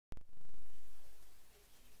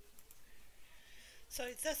So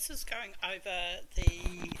this is going over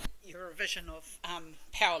your revision of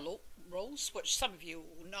power law rules, which some of you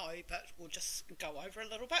will know, but we'll just go over a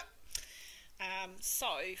little bit.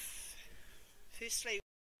 Firstly,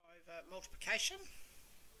 over multiplication.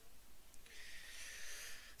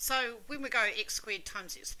 So when we go x squared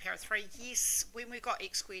times x to the power of 3, yes, when we got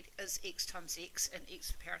x squared is x times x, and x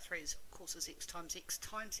to the power of 3 is, of course, is x times x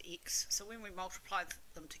times x. So when we multiply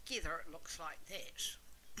them together, it looks like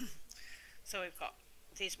that. So we've got,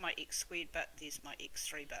 there's my x squared bit, there's my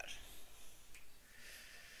x3 bit.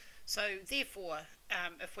 So therefore,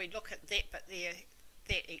 if we look at that bit there,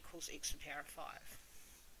 that equals x to the power of 5.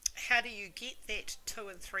 How do you get that 2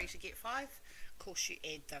 and 3 to get 5? Of course you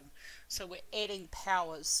add them. So we're adding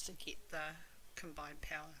powers to get the combined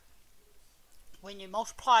power. When you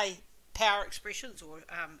multiply power expressions or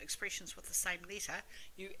expressions with the same letter,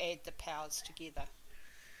 you add the powers together.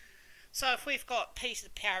 So if we've got p to the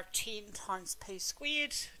power of 10 times p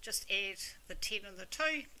squared, just add the 10 and the 2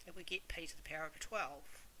 and we get p to the power of 12.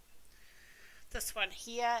 This one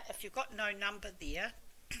here, if you've got no number there,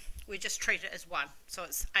 we just treat it as 1. So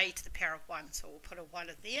it's a to the power of 1, so we'll put a 1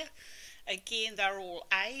 in there. Again, they're all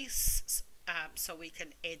a's, so we can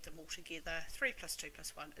add them all together. 3 plus 2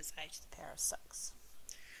 plus 1 is a to the power of 6.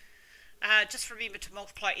 Just remember to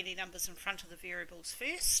multiply any numbers in front of the variables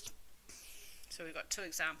first. So we've got two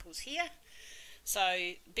examples here.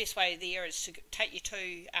 So best way there is to take your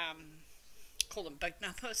two, call them big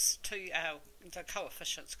numbers, the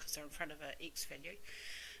coefficients because they're in front of an x value.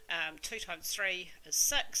 2 times 3 is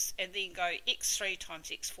 6, and then go x3 times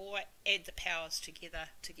x4, add the powers together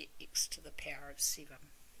to get x to the power of 7.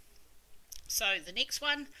 So the next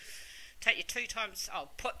one, take your 2 times,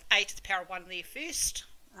 put a to the power of 1 there first,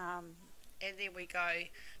 and then we go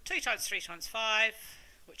 2 times 3 times 5,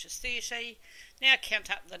 which is 30. Now count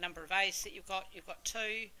up the number of a's that you've got. You've got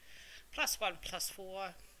 2 plus 1 plus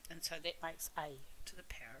 4, and so that makes a to the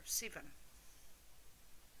power of 7.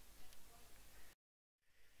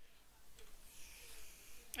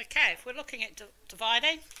 Okay, if we're looking at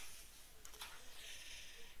dividing,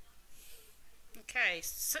 okay,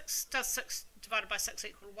 does 6 divided by 6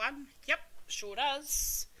 equal 1? Yep, sure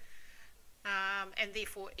does. And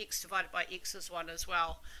therefore x divided by x is 1 as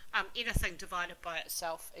well. Anything divided by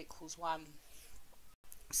itself equals 1.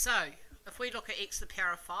 So if we look at x to the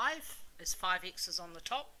power of 5, is 5x's on the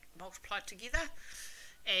top multiplied together,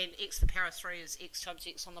 and x to the power of 3 is x times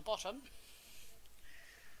x on the bottom.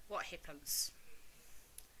 What happens?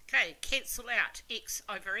 Okay, cancel out x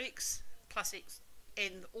over x plus x,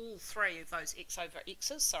 and all three of those x over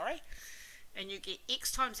x's, sorry. And you get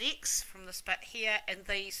x times x from this bit here, and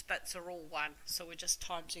these bits are all 1, so we're just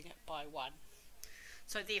timesing it by 1.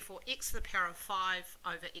 So therefore x to the power of 5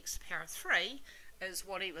 over x to the power of 3 is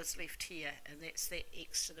whatever's left here, and that's that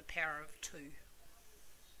x to the power of 2.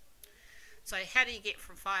 So how do you get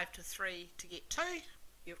from 5 to 3 to get 2?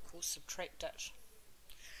 You of course subtract it.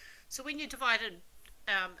 So when you divided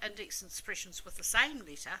index expressions with the same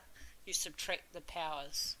letter, you subtract the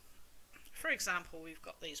powers. For example, we've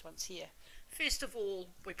got these ones here. First of all,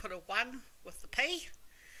 we put a 1 with the p,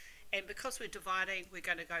 and because we're dividing, we're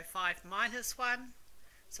going to go 5 minus 1,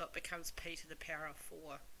 so it becomes p to the power of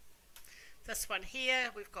 4. This one here,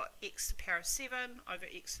 we've got x to the power of 7 over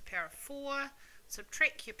x to the power of 4.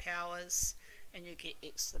 Subtract your powers, and you get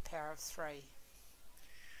x to the power of 3.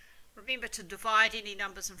 Remember to divide any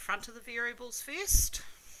numbers in front of the variables first.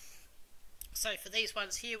 So for these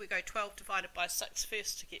ones here, we go 12 divided by 6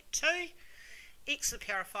 first to get 2. X to the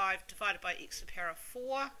power of 5 divided by x to the power of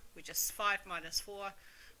 4, which is 5 minus 4,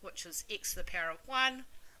 which is x to the power of 1.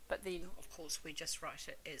 But then, of course, we just write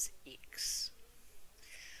it as x.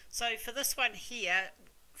 So for this one here,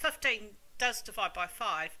 15 does divide by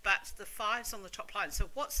 5, but the 5's on the top line. So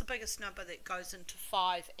what's the biggest number that goes into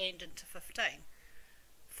 5 and into 15?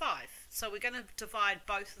 5. So we're going to divide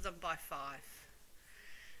both of them by 5.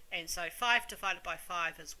 And so 5 divided by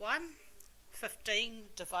 5 is 1. 15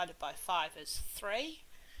 divided by 5 is 3.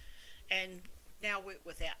 And now work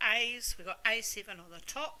with our a's. We've got a7 on the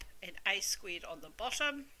top and a squared on the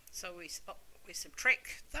bottom. So we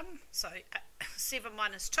subtract them. So 7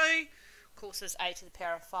 minus 2, of course, is a to the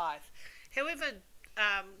power of 5. However,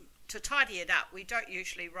 to tidy it up, we don't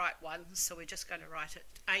usually write 1, so we're just going to write it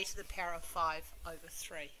a to the power of 5 over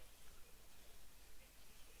 3.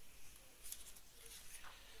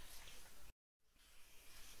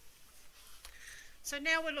 So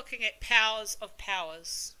now we're looking at powers of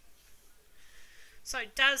powers. So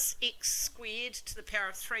does x squared to the power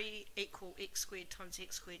of 3 equal x squared times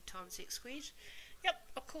x squared times x squared? Yep,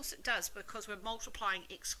 of course it does, because we're multiplying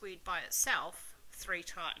x squared by itself 3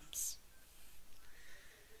 times.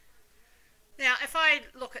 Now, if I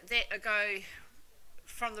look at that, I go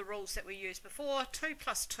from the rules that we used before, 2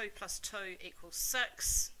 plus 2 plus 2 equals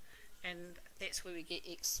 6, and that's where we get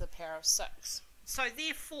x to the power of 6. So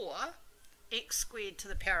therefore, x squared to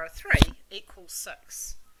the power of 3 equals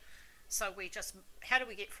 6. So we just, how do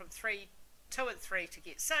we get from 2 and 3 to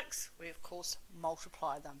get 6? We of course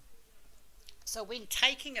multiply them. So when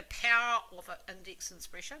taking a power of an index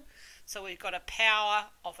expression, so we've got a power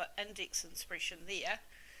of an index expression there,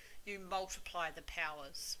 you multiply the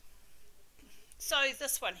powers. So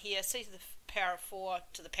this one here, c to the power of 4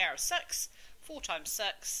 to the power of 6, 4 times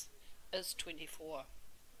 6 is 24.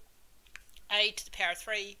 A to the power of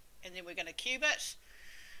 3, and then we're going to cube it.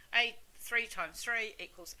 3 times 3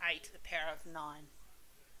 equals a to the power of 9.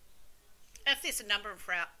 If there's a number in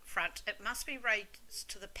front, it must be raised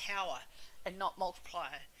to the power and not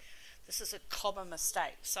multiplier. This is a common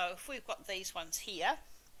mistake. So if we've got these ones here,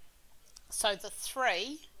 so the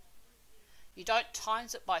 3, you don't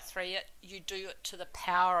times it by 3, you do it to the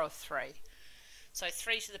power of 3. So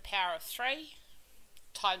 3 to the power of 3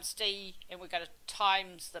 times d, and we're going to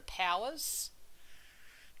times the powers.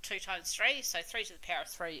 2 times 3, so 3 to the power of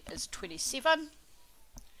 3 is 27,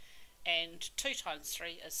 and 2 times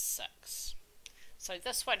 3 is 6. So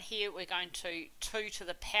this one here, we're going to 2 to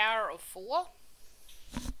the power of 4,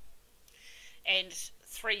 and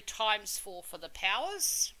 3 times 4 for the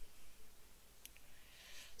powers.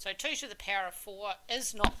 So 2 to the power of 4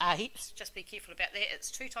 is not 8, just be careful about that. It's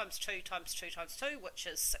 2 times 2 times 2 times 2, which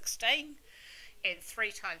is 16, and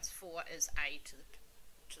 3 times 4 is a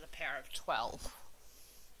to the power of 12.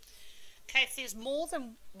 Okay, if there's more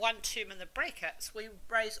than one term in the brackets, we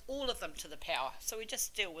raise all of them to the power. So we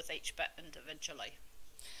just deal with each bit individually.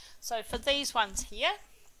 So for these ones here,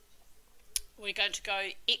 we're going to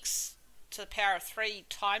go x to the power of 3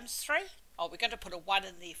 times 3. Oh, we're going to put a 1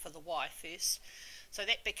 in there for the y first. So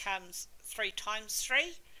that becomes 3 times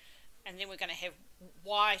 3. And then we're going to have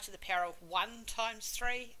y to the power of 1 times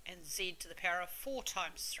 3 and z to the power of 4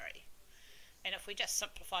 times 3. And if we just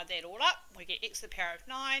simplify that all up, we get x to the power of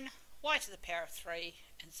 9, y to the power of 3,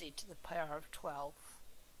 and z to the power of 12.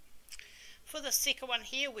 For the second one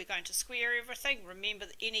here, we're going to square everything. Remember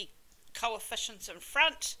that any coefficients in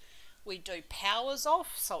front, we do powers of,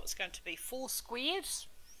 so it's going to be 4 squared.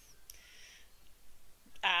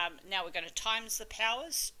 Now we're going to times the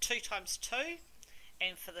powers, 2 times 2,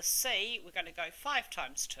 and for the c, we're going to go 5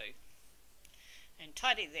 times 2. And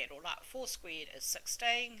tidying that all up, 4 squared is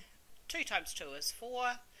 16, 2 times 2 is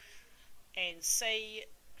 4, and c,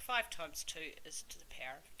 5 times 2 is to the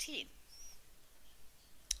power of 10.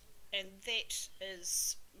 And that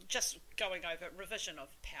is just going over revision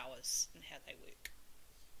of powers and how they work.